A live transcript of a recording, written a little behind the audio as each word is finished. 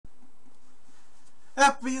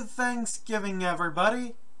Happy Thanksgiving,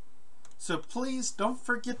 everybody! So please don't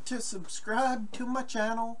forget to subscribe to my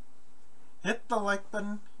channel, hit the like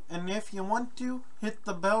button, and if you want to, hit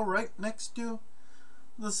the bell right next to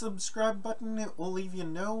the subscribe button. It will leave you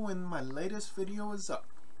know when my latest video is up.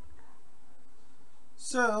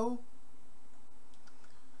 So,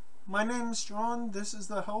 my name is John, this is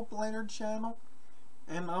the Help Later channel,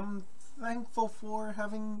 and I'm thankful for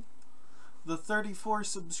having the 34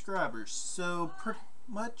 subscribers. So pretty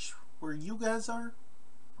much where you guys are,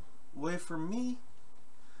 away from me,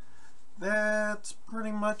 that's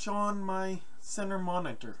pretty much on my center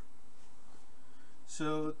monitor.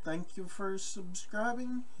 So thank you for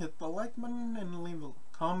subscribing, hit the like button, and leave a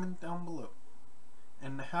comment down below.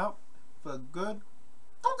 And have a good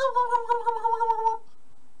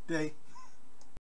day.